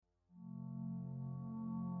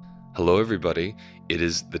Hello, everybody. It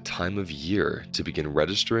is the time of year to begin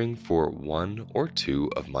registering for one or two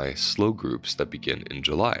of my slow groups that begin in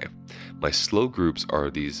July. My slow groups are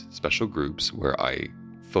these special groups where I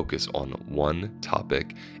focus on one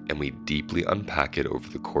topic and we deeply unpack it over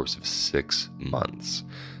the course of 6 months.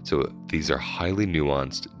 So these are highly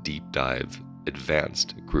nuanced, deep dive,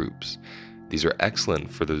 advanced groups. These are excellent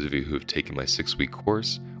for those of you who have taken my 6-week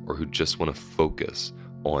course or who just want to focus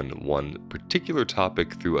on one particular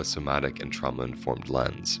topic through a somatic and trauma-informed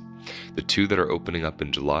lens. The two that are opening up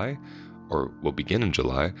in July, or will begin in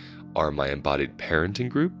July, are my embodied parenting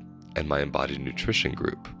group and my embodied nutrition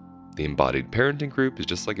group. The embodied parenting group is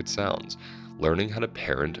just like it sounds, learning how to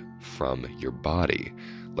parent from your body,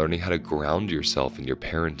 learning how to ground yourself in your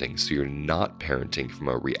parenting so you're not parenting from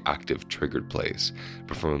a reactive, triggered place,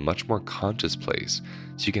 but from a much more conscious place,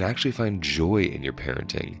 so you can actually find joy in your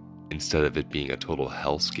parenting instead of it being a total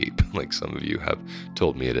hellscape like some of you have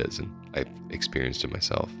told me it is, and I've experienced it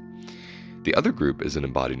myself. The other group is an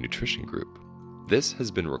embodied nutrition group. This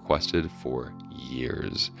has been requested for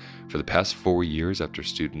years. For the past 4 years after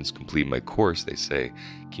students complete my course, they say,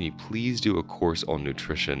 can you please do a course on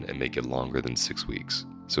nutrition and make it longer than 6 weeks?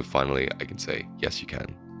 So finally I can say, yes you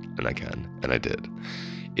can, and I can, and I did.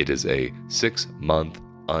 It is a 6-month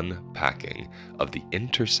unpacking of the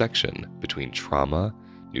intersection between trauma,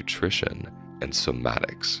 nutrition, and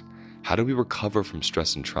somatics. How do we recover from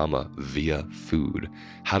stress and trauma via food?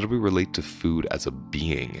 How do we relate to food as a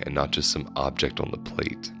being and not just some object on the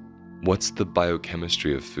plate? What's the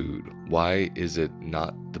biochemistry of food? Why is it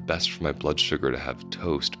not the best for my blood sugar to have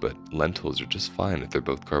toast, but lentils are just fine if they're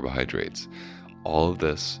both carbohydrates? All of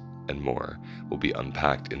this and more will be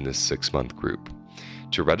unpacked in this 6-month group.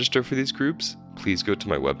 To register for these groups, please go to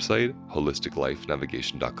my website,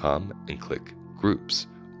 holisticlifenavigation.com, and click Groups.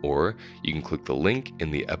 Or you can click the link in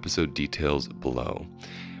the episode details below.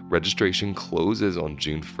 Registration closes on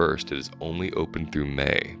June 1st. It is only open through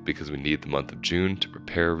May because we need the month of June to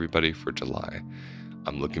prepare everybody for July.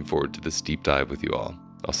 I'm looking forward to this deep dive with you all.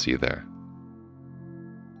 I'll see you there.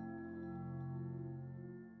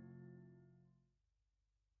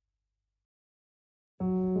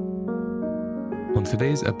 On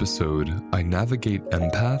today's episode, I navigate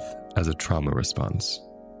empath as a trauma response.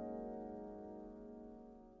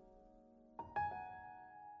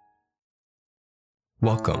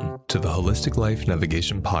 Welcome to the Holistic Life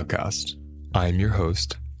Navigation Podcast. I am your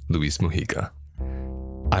host, Luis Mujica.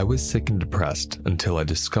 I was sick and depressed until I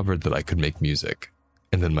discovered that I could make music,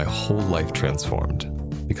 and then my whole life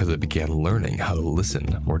transformed because I began learning how to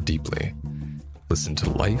listen more deeply. Listen to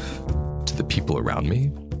life, to the people around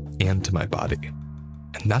me, and to my body.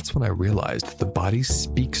 And that's when I realized that the body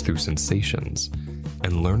speaks through sensations,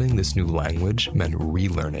 and learning this new language meant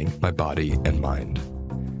relearning my body and mind.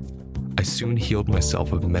 I soon healed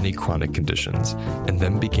myself of many chronic conditions and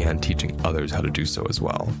then began teaching others how to do so as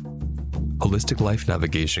well. Holistic Life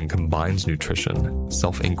Navigation combines nutrition,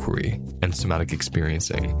 self-inquiry, and somatic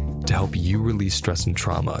experiencing to help you release stress and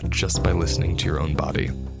trauma just by listening to your own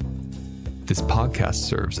body. This podcast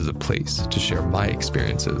serves as a place to share my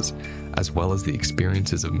experiences as well as the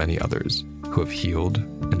experiences of many others who have healed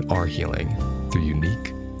and are healing through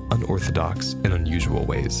unique, unorthodox, and unusual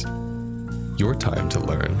ways. Your time to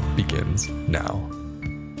learn begins now.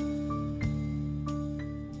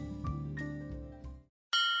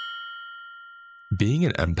 Being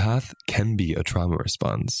an empath can be a trauma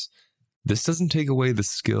response. This doesn't take away the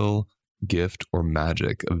skill, gift, or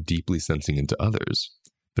magic of deeply sensing into others,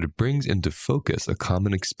 but it brings into focus a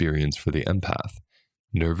common experience for the empath: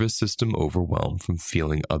 nervous system overwhelm from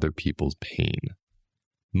feeling other people's pain.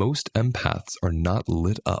 Most empaths are not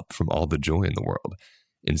lit up from all the joy in the world.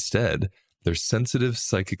 Instead, their sensitive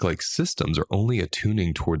psychic-like systems are only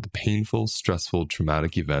attuning toward the painful, stressful,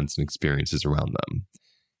 traumatic events and experiences around them.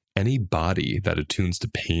 Any body that attunes to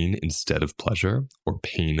pain instead of pleasure, or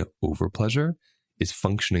pain over pleasure, is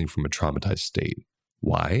functioning from a traumatized state.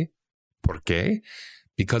 Why? ¿Por qué?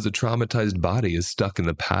 Because a traumatized body is stuck in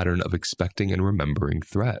the pattern of expecting and remembering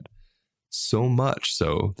threat. So much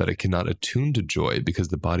so that it cannot attune to joy because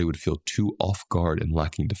the body would feel too off guard and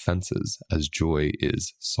lacking defenses, as joy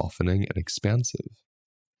is softening and expansive.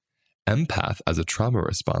 Empath as a trauma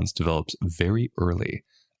response develops very early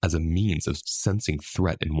as a means of sensing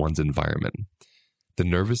threat in one's environment. The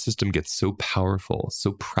nervous system gets so powerful,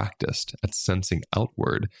 so practiced at sensing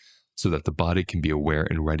outward, so that the body can be aware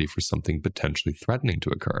and ready for something potentially threatening to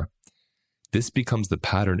occur. This becomes the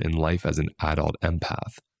pattern in life as an adult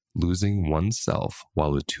empath, losing oneself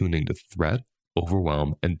while attuning to threat,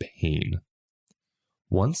 overwhelm, and pain.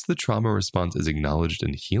 Once the trauma response is acknowledged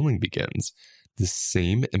and healing begins, The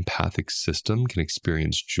same empathic system can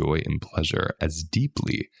experience joy and pleasure as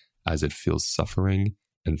deeply as it feels suffering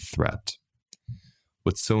and threat.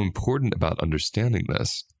 What's so important about understanding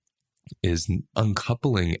this is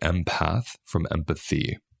uncoupling empath from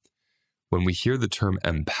empathy. When we hear the term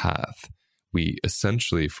empath, we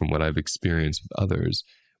essentially, from what I've experienced with others,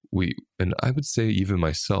 and I would say even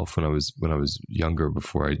myself when I was younger,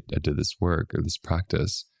 before I did this work or this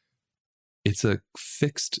practice, it's a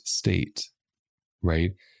fixed state,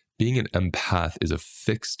 right? Being an empath is a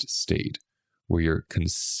fixed state where you're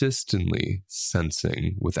consistently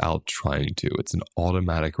sensing without trying to. It's an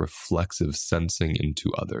automatic reflexive sensing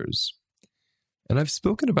into others. And I've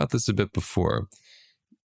spoken about this a bit before.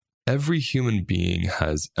 Every human being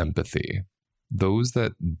has empathy. Those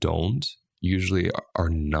that don't usually are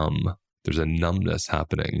numb. There's a numbness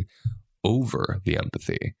happening over the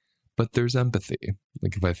empathy, but there's empathy.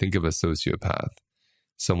 Like if I think of a sociopath,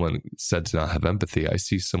 someone said to not have empathy, I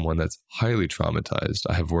see someone that's highly traumatized.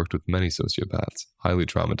 I have worked with many sociopaths, highly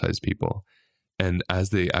traumatized people. And as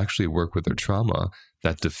they actually work with their trauma,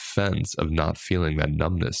 that defense of not feeling that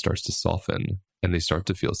numbness starts to soften and they start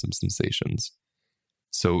to feel some sensations.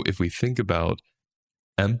 So if we think about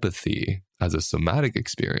empathy as a somatic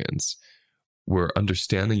experience, we're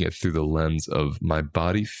understanding it through the lens of my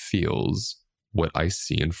body feels what I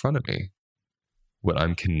see in front of me, what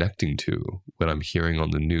I'm connecting to, what I'm hearing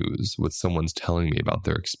on the news, what someone's telling me about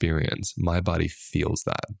their experience. My body feels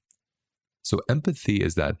that. So empathy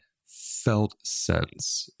is that felt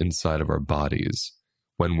sense inside of our bodies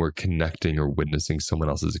when we're connecting or witnessing someone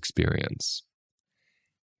else's experience.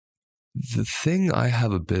 The thing I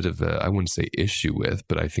have a bit of I wouldn't say issue with,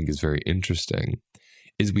 but I think is very interesting,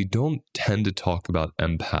 is we don't tend to talk about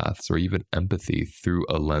empaths or even empathy through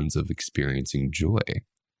a lens of experiencing joy.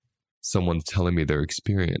 Someone's telling me their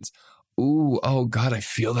experience. Ooh, oh God, I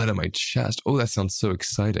feel that in my chest. Oh, that sounds so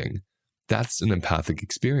exciting. That's an empathic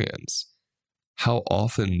experience. How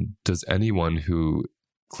often does anyone who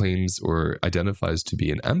claims or identifies to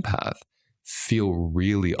be an empath feel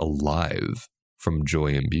really alive from joy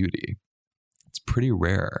and beauty? It's pretty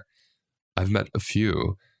rare. I've met a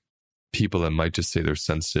few people that might just say they're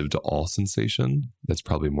sensitive to all sensation. That's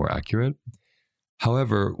probably more accurate.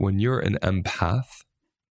 However, when you're an empath,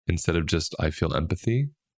 instead of just I feel empathy,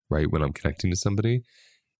 right, when I'm connecting to somebody,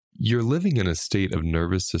 you're living in a state of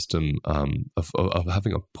nervous system, of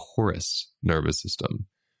having a porous nervous system,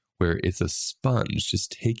 where it's a sponge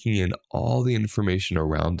just taking in all the information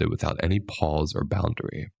around it without any pause or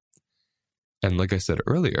boundary. And like I said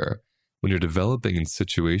earlier, when you're developing in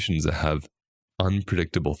situations that have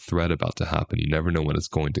unpredictable threat about to happen, you never know when it's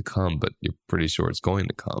going to come, but you're pretty sure it's going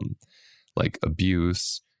to come, like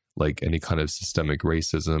abuse, like any kind of systemic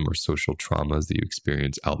racism or social traumas that you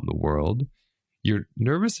experience out in the world, your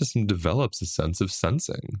nervous system develops a sense of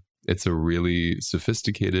sensing. It's a really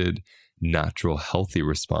sophisticated, natural, healthy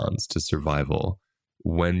response to survival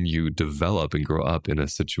when you develop and grow up in a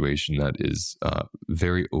situation that is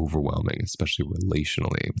very overwhelming, especially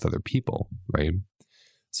relationally with other people, right?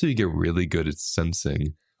 So you get really good at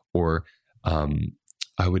sensing, or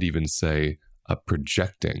I would even say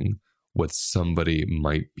projecting what somebody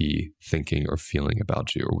might be thinking or feeling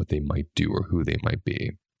about you, or what they might do, or who they might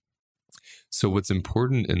be. So what's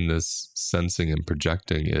important in this sensing and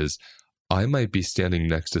projecting is I might be standing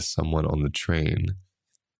next to someone on the train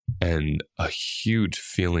and a huge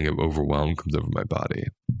feeling of overwhelm comes over my body.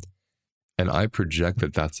 And I project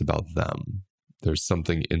that that's about them. There's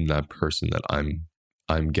something in that person that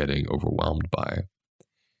I'm getting overwhelmed by.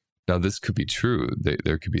 Now, this could be true.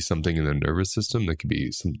 There could be something in their nervous system. There could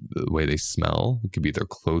be the way they smell. It could be their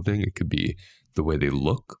clothing. It could be the way they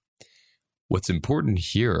look. What's important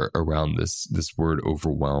here around this word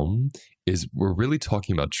overwhelm is we're really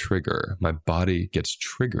talking about trigger. My body gets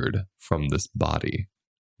triggered from this body,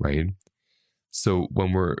 right? So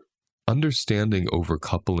when we're understanding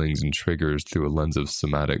overcouplings and triggers through a lens of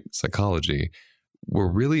somatic psychology,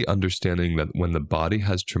 we're really understanding that when the body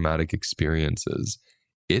has traumatic experiences,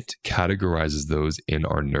 it categorizes those in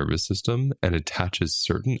our nervous system and attaches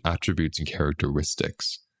certain attributes and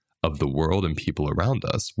characteristics of the world and people around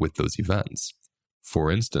us with those events.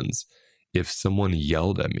 For instance, if someone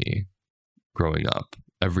yelled at me growing up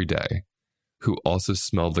every day, who also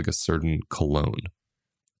smelled like a certain cologne,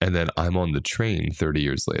 and then I'm on the train 30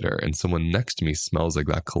 years later and someone next to me smells like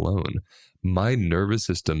that cologne, my nervous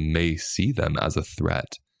system may see them as a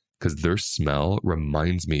threat because their smell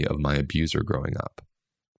reminds me of my abuser growing up.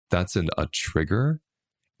 That's a trigger,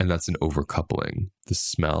 and that's an overcoupling. The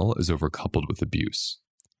smell is overcoupled with abuse.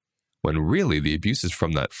 When really the abuse is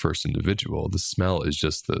from that first individual, the smell is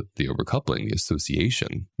just the overcoupling, the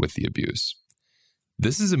association with the abuse.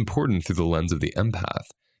 This is important through the lens of the empath,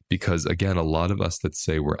 because again, a lot of us that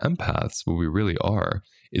say we're empaths, what we really are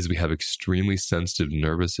is we have extremely sensitive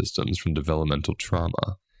nervous systems from developmental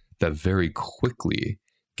trauma that very quickly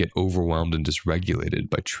get overwhelmed and dysregulated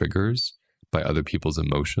by triggers, by other people's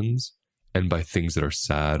emotions, and by things that are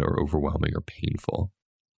sad or overwhelming or painful.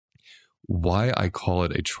 Why I call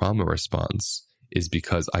it a trauma response is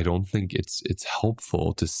because I don't think it's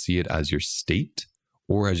helpful to see it as your state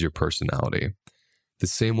or as your personality. The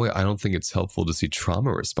same way I don't think it's helpful to see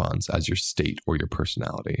trauma response as your state or your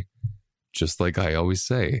personality. Just like I always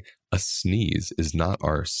say, a sneeze is not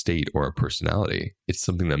our state or our personality. It's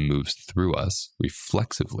something that moves through us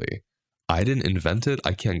reflexively. I didn't invent it.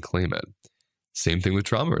 I can't claim it. Same thing with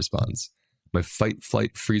trauma response. My fight,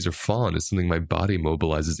 flight, freeze, or fawn is something my body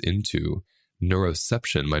mobilizes into.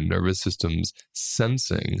 Neuroception, my nervous system's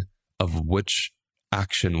sensing of which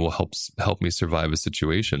action will help me survive a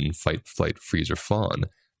situation, fight, flight, freeze, or fawn.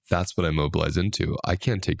 That's what I mobilize into. I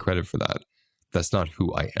can't take credit for that. That's not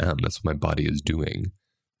who I am. That's what my body is doing.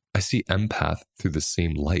 I see empath through the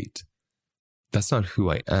same light. That's not who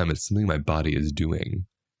I am. It's something my body is doing.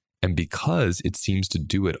 And because it seems to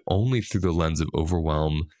do it only through the lens of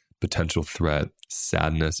overwhelm, potential threat,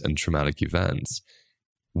 sadness, and traumatic events,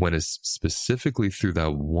 when it's specifically through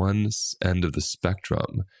that one end of the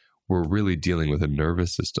spectrum, we're really dealing with a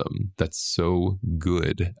nervous system that's so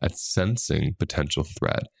good at sensing potential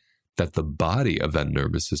threat that the body of that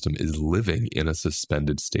nervous system is living in a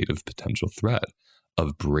suspended state of potential threat,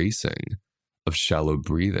 of bracing, of shallow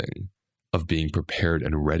breathing, of being prepared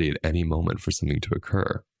and ready at any moment for something to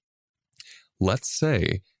occur. Let's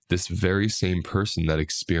say this very same person that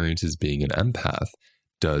experiences being an empath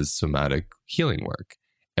does somatic healing work,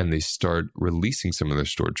 and they start releasing some of their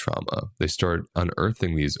stored trauma. They start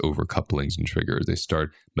unearthing these overcouplings and triggers. They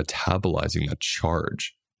start metabolizing that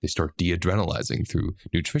charge. They start de-adrenalizing through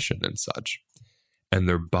nutrition and such. And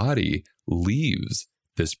their body leaves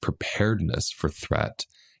this preparedness for threat,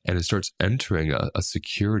 and it starts entering a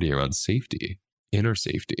security around safety, inner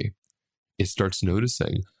safety. It starts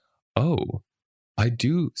noticing, oh, I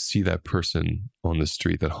do see that person on the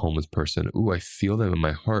street, that homeless person. Ooh, I feel them in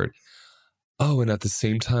my heart. Oh, and at the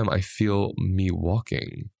same time, I feel me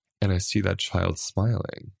walking, and I see that child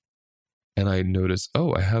smiling. And I notice,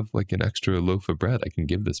 oh, I have like an extra loaf of bread I can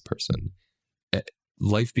give this person.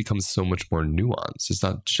 Life becomes so much more nuanced. It's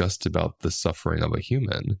not just about the suffering of a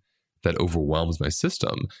human that overwhelms my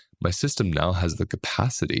system. My system now has the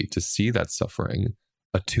capacity to see that suffering,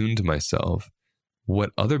 attune to myself,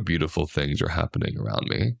 what other beautiful things are happening around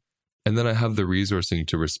me. And then I have the resourcing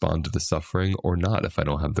to respond to the suffering or not if I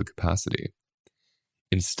don't have the capacity.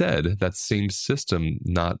 Instead, that same system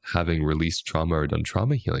not having released trauma or done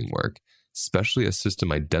trauma healing work, especially a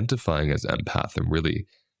system identifying as empath and really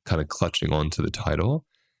kind of clutching on to the title,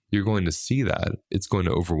 you're going to see that it's going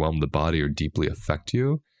to overwhelm the body or deeply affect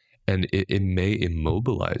you. And it may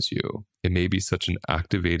immobilize you. It may be such an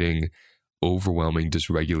activating, overwhelming,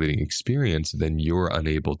 dysregulating experience, then you're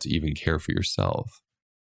unable to even care for yourself.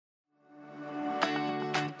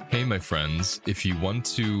 Hey, my friends, if you want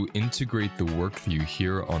to integrate the work that you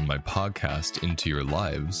hear on my podcast into your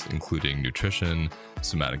lives, including nutrition,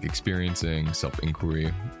 somatic experiencing,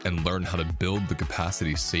 self-inquiry, and learn how to build the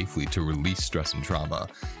capacity safely to release stress and trauma,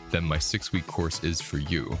 then my 6-week course is for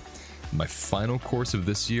you. My final course of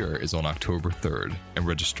this year is on October 3rd, and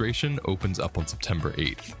registration opens up on September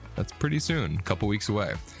 8th. That's pretty soon, a couple weeks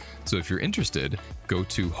away. So if you're interested, go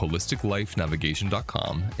to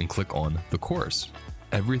holisticlifenavigation.com and click on the course.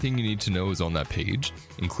 Everything you need to know is on that page,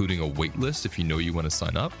 including a waitlist if you know you want to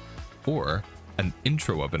sign up, or an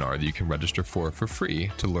intro webinar that you can register for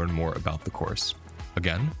free to learn more about the course.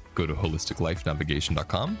 Again, go to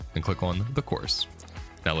holisticlifenavigation.com and click on the course.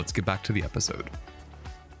 Now let's get back to the episode.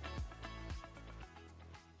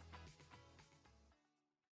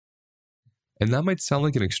 And that might sound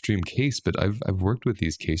like an extreme case, but I've worked with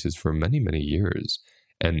these cases for many, many years.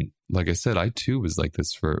 And like I said, I too was like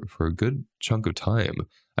this for a good chunk of time.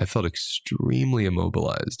 I felt extremely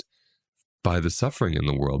immobilized by the suffering in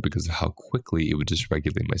the world because of how quickly it would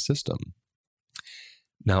dysregulate my system.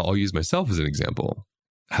 Now, I'll use myself as an example.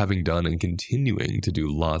 Having done and continuing to do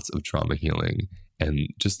lots of trauma healing and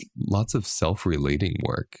just lots of self-relating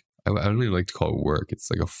work. I don't even like to call it work.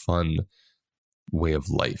 It's like a fun way of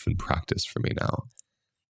life and practice for me now.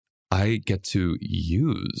 I get to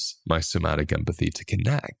use my somatic empathy to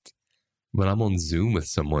connect. When I'm on Zoom with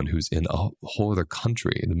someone who's in a whole other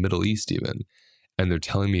country, in the Middle East even, and they're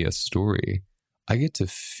telling me a story, I get to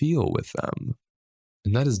feel with them.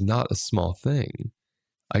 And that is not a small thing.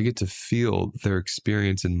 I get to feel their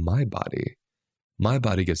experience in my body. my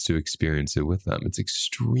body gets to experience it with them. It's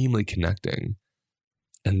extremely connecting.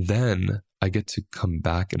 And then I get to come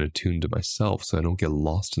back and attune to myself so I don't get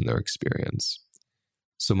lost in their experience.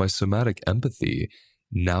 So my somatic empathy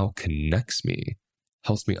now connects me,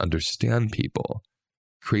 helps me understand people,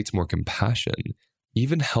 creates more compassion,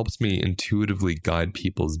 even helps me intuitively guide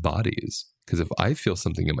people's bodies. Because if I feel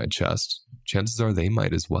something in my chest, chances are they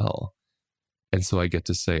might as well. And so I get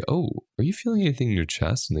to say, oh, are you feeling anything in your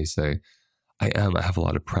chest? And they say, I am. I have a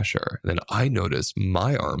lot of pressure. And then I notice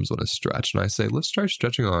my arms want to stretch. And I say, let's try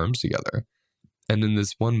stretching our arms together. And in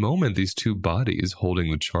this one moment, these two bodies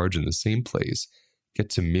holding the charge in the same place get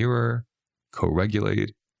to mirror,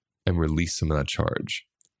 co-regulate, and release some of that charge.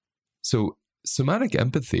 So somatic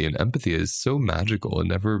empathy and empathy is so magical. It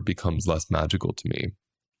never becomes less magical to me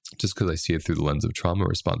just because I see it through the lens of trauma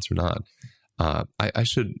response or not. I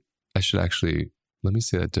should actually, let me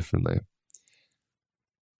say that differently.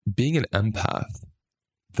 Being an empath,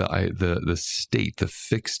 the state, the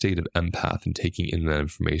fixed state of empath and taking in that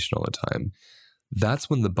information all the time, that's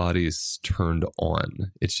when the body is turned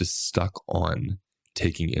on. It's just stuck on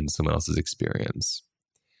taking in someone else's experience.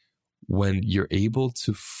 When you're able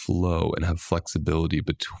to flow and have flexibility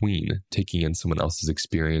between taking in someone else's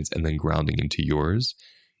experience and then grounding into yours,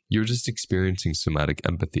 you're just experiencing somatic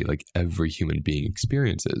empathy like every human being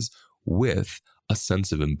experiences, with a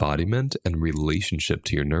sense of embodiment and relationship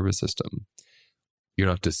to your nervous system. You're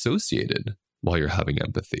not dissociated while you're having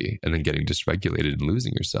empathy and then getting dysregulated and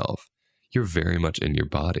losing yourself. You're very much in your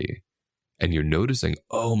body and you're noticing,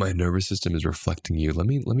 oh, my nervous system is reflecting you. Let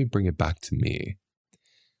me bring it back to me.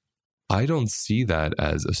 I don't see that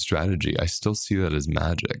as a strategy. I still see that as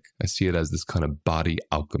magic. I see it as this kind of body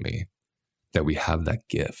alchemy, that we have that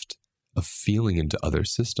gift of feeling into other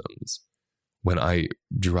systems. When I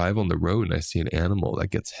drive on the road and I see an animal that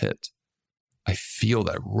gets hit, I feel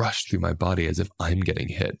that rush through my body as if I'm getting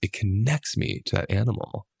hit. It connects me to that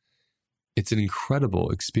animal. It's an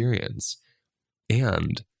incredible experience.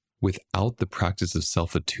 And without the practice of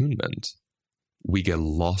self-attunement, we get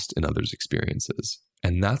lost in others' experiences.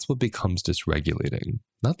 And that's what becomes dysregulating.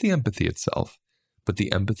 Not the empathy itself, but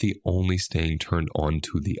the empathy only staying turned on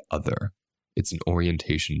to the other. It's an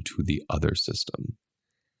orientation to the other system.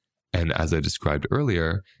 And as I described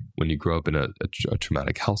earlier, when you grow up in a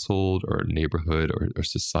traumatic household or neighborhood or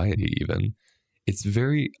society even, it's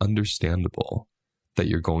very understandable that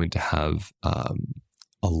you're going to have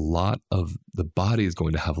the body is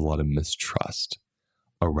going to have a lot of mistrust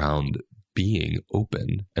around being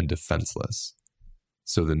open and defenseless.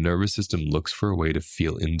 So the nervous system looks for a way to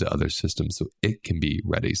feel into other systems so it can be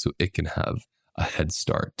ready, so it can have a head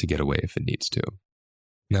start to get away if it needs to.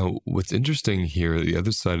 Now, what's interesting here, the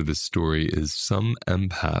other side of this story, is some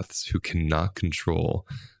empaths who cannot control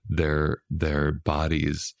their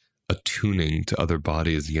bodies attuning to other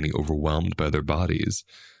bodies and getting overwhelmed by other bodies,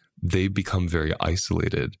 they become very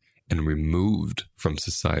isolated and removed from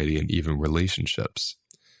society and even relationships.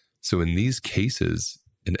 So in these cases,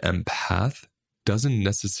 an empath doesn't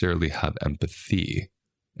necessarily have empathy.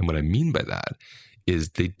 And what I mean by that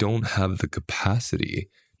is they don't have the capacity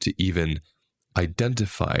to even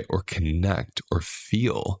identify or connect or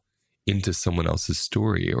feel into someone else's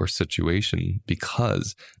story or situation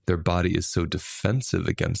because their body is so defensive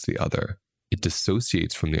against the other. It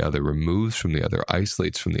dissociates from the other, removes from the other,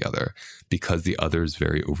 isolates from the other because the other is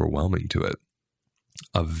very overwhelming to it.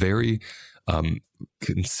 A very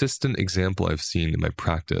consistent example I've seen in my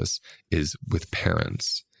practice is with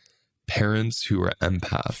parents. Parents who are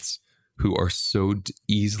empaths, who are so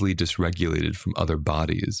easily dysregulated from other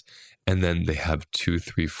bodies. And then they have 2,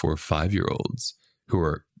 3, 4, 5-year-olds who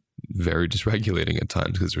are very dysregulating at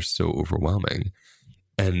times because they're so overwhelming.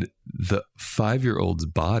 And the 5-year-old's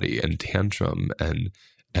body and tantrum and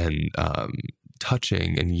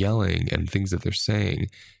touching and yelling and things that they're saying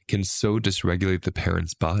can so dysregulate the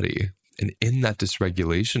parent's body. And in that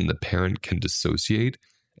dysregulation, the parent can dissociate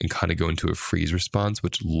and kind of go into a freeze response,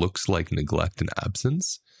 which looks like neglect and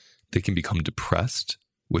absence. They can become depressed,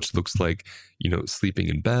 which looks like, sleeping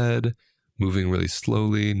in bed, moving really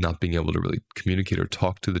slowly, not being able to really communicate or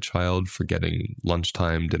talk to the child, forgetting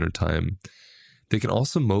lunchtime, dinner time. They can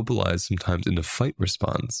also mobilize sometimes into fight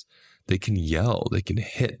response. They can yell, they can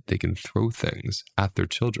hit, they can throw things at their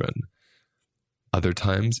children. Other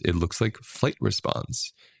times it looks like flight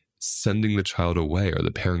response, sending the child away or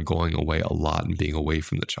the parent going away a lot and being away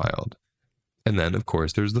from the child. And then, of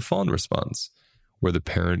course, there's the fawn response, where the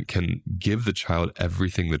parent can give the child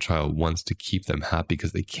everything the child wants to keep them happy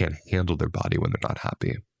because they can't handle their body when they're not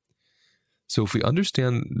happy. So if we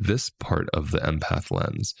understand this part of the empath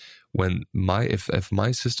lens, When if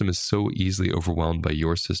my system is so easily overwhelmed by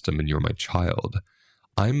your system and you're my child,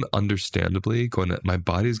 my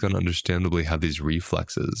body's going to understandably have these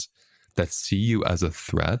reflexes that see you as a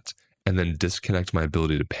threat and then disconnect my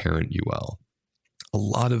ability to parent you well. A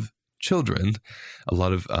lot of children,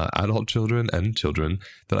 adult children and children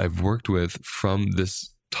that I've worked with from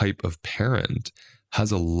this type of parent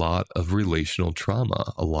has a lot of relational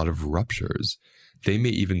trauma, a lot of ruptures. They may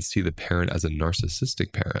even see the parent as a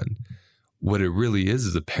narcissistic parent. What it really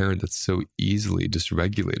is a parent that's so easily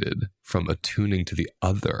dysregulated from attuning to the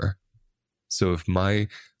other. So if I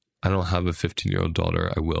don't have a 15-year-old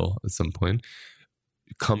daughter, I will at some point,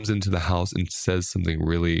 comes into the house and says something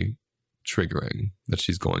really triggering that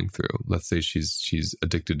she's going through. Let's say she's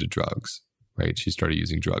addicted to drugs, right? She started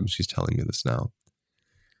using drugs. She's telling me this now.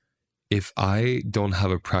 If I don't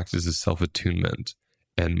have a practice of self-attunement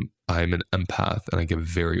and I'm an empath and I get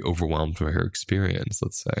very overwhelmed by her experience,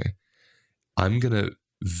 let's say, I'm going to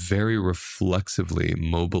very reflexively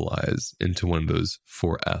mobilize into one of those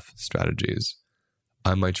 4F strategies.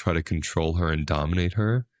 I might try to control her and dominate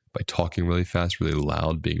her by talking really fast, really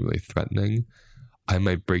loud, being really threatening. I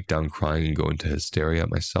might break down crying and go into hysteria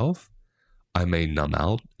myself. I may numb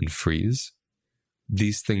out and freeze.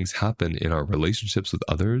 These things happen in our relationships with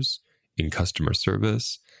others, in customer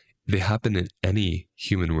service. They happen in any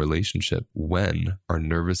human relationship when our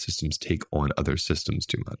nervous systems take on other systems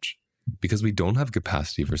too much, because we don't have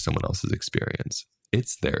capacity for someone else's experience.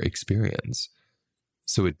 It's their experience.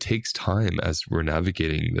 So it takes time as we're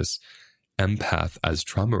navigating this empath as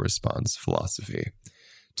trauma response philosophy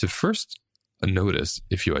to first notice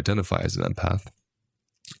if you identify as an empath.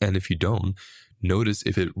 And if you don't, notice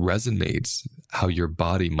if it resonates how your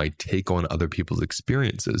body might take on other people's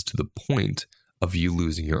experiences to the point of you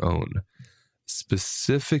losing your own.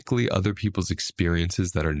 Specifically, other people's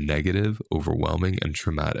experiences that are negative, overwhelming, and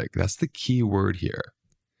traumatic. That's the key word here.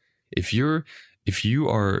 If you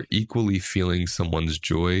are equally feeling someone's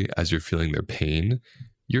joy as you're feeling their pain,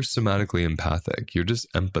 you're somatically empathic. You're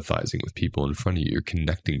just empathizing with people in front of you. You're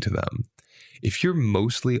connecting to them. If you're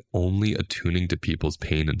mostly only attuning to people's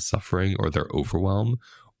pain and suffering or their overwhelm,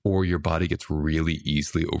 or your body gets really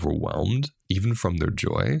easily overwhelmed, even from their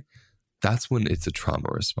joy, that's when it's a trauma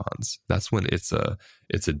response. That's when it's a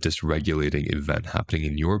dysregulating event happening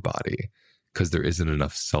in your body because there isn't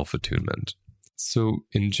enough self-attunement. So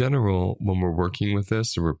in general, when we're working with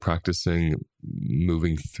this or we're practicing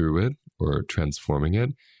moving through it or transforming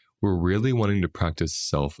it, we're really wanting to practice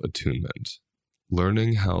self-attunement,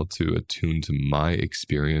 learning how to attune to my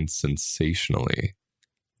experience sensationally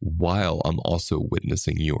while I'm also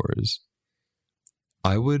witnessing yours.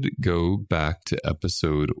 I would go back to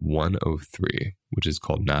episode 103, which is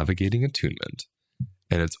called Navigating Attunement.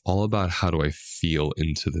 And it's all about how do I feel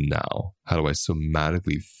into the now? How do I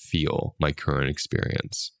somatically feel my current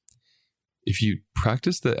experience? If you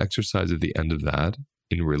practice the exercise at the end of that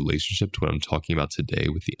in relationship to what I'm talking about today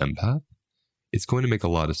with the empath, it's going to make a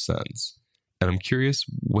lot of sense. And I'm curious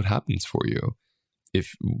what happens for you.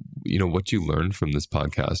 If, what you learned from this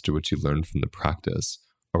podcast or what you learned from the practice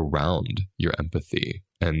around your empathy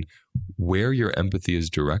and where your empathy is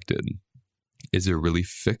directed. Is it really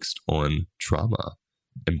fixed on trauma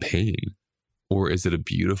and pain? Or is it a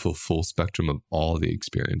beautiful full spectrum of all the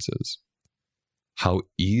experiences? How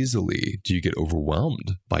easily do you get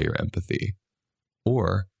overwhelmed by your empathy?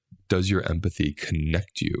 Or does your empathy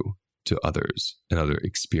connect you to others and other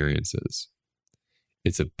experiences?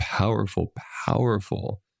 It's a powerful,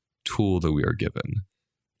 powerful tool that we are given.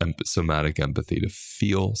 Somatic empathy, to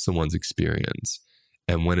feel someone's experience.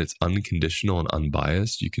 And when it's unconditional and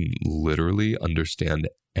unbiased, you can literally understand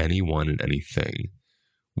anyone and anything,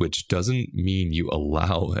 which doesn't mean you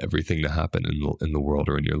allow everything to happen in the world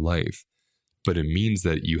or in your life, but it means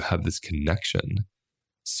that you have this connection.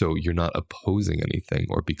 So you're not opposing anything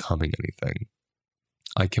or becoming anything.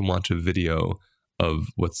 I can watch a video of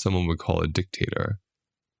what someone would call a dictator,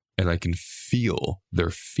 and I can feel their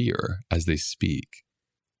fear as they speak.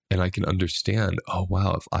 And I can understand, oh,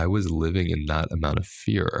 wow, if I was living in that amount of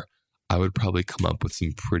fear, I would probably come up with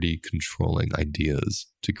some pretty controlling ideas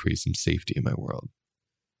to create some safety in my world.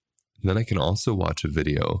 And then I can also watch a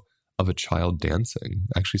video of a child dancing.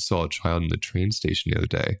 I actually saw a child in the train station the other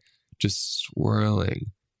day, just swirling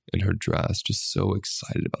in her dress, just so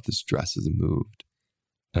excited about this dress as it moved.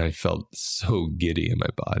 And I felt so giddy in my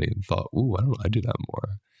body and thought, ooh, why don't I do that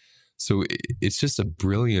more? So it's just a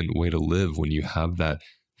brilliant way to live when you have that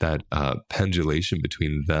pendulation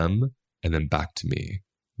between them and then back to me.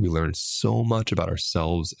 We learn so much about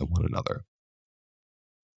ourselves and one another.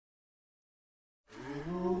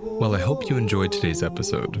 Well, I hope you enjoyed today's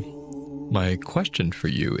episode. My question for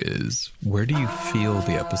you is, where do you feel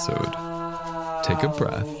the episode? Take a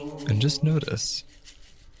breath and just notice.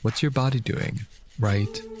 What's your body doing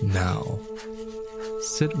right now?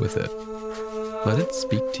 Sit with it. Let it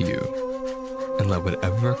speak to you. And let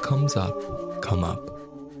whatever comes up, come up.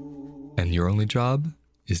 And your only job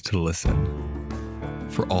is to listen.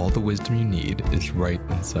 For all the wisdom you need is right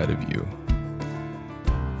inside of you.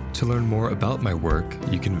 To learn more about my work,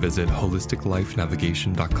 you can visit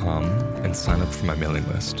holisticlifenavigation.com and sign up for my mailing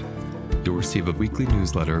list. You'll receive a weekly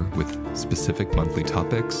newsletter with specific monthly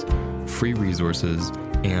topics, free resources,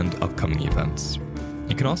 and upcoming events.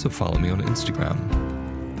 You can also follow me on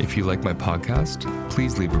Instagram. If you like my podcast,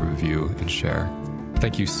 please leave a review and share.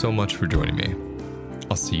 Thank you so much for joining me.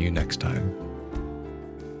 I'll see you next time.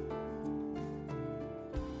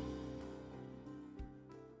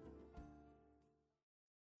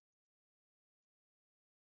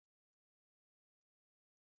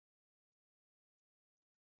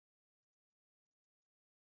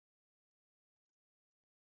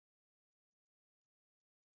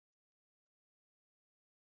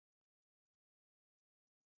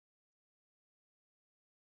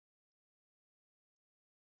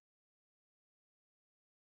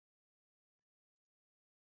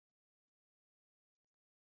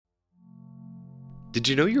 Did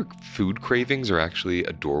you know your food cravings are actually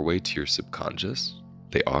a doorway to your subconscious?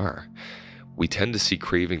 They are. We tend to see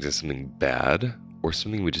cravings as something bad or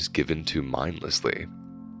something we just give into mindlessly.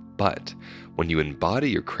 But when you embody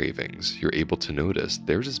your cravings, you're able to notice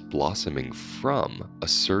they're just blossoming from a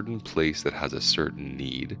certain place that has a certain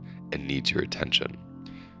need and needs your attention.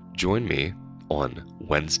 Join me on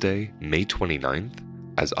Wednesday, May 29th,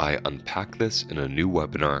 as I unpack this in a new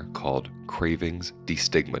webinar called Cravings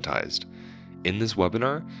Destigmatized. In this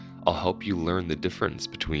webinar, I'll help you learn the difference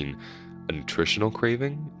between a nutritional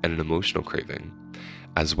craving and an emotional craving,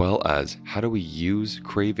 as well as how do we use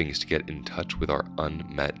cravings to get in touch with our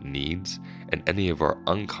unmet needs and any of our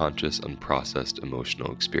unconscious, unprocessed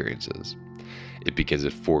emotional experiences. It begins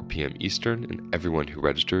at 4 p.m. Eastern, and everyone who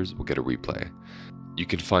registers will get a replay. You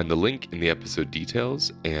can find the link in the episode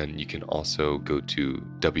details, and you can also go to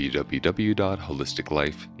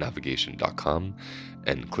www.holisticlifenavigation.com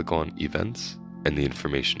and click on events, and the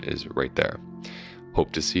information is right there.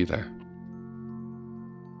 Hope to see you there.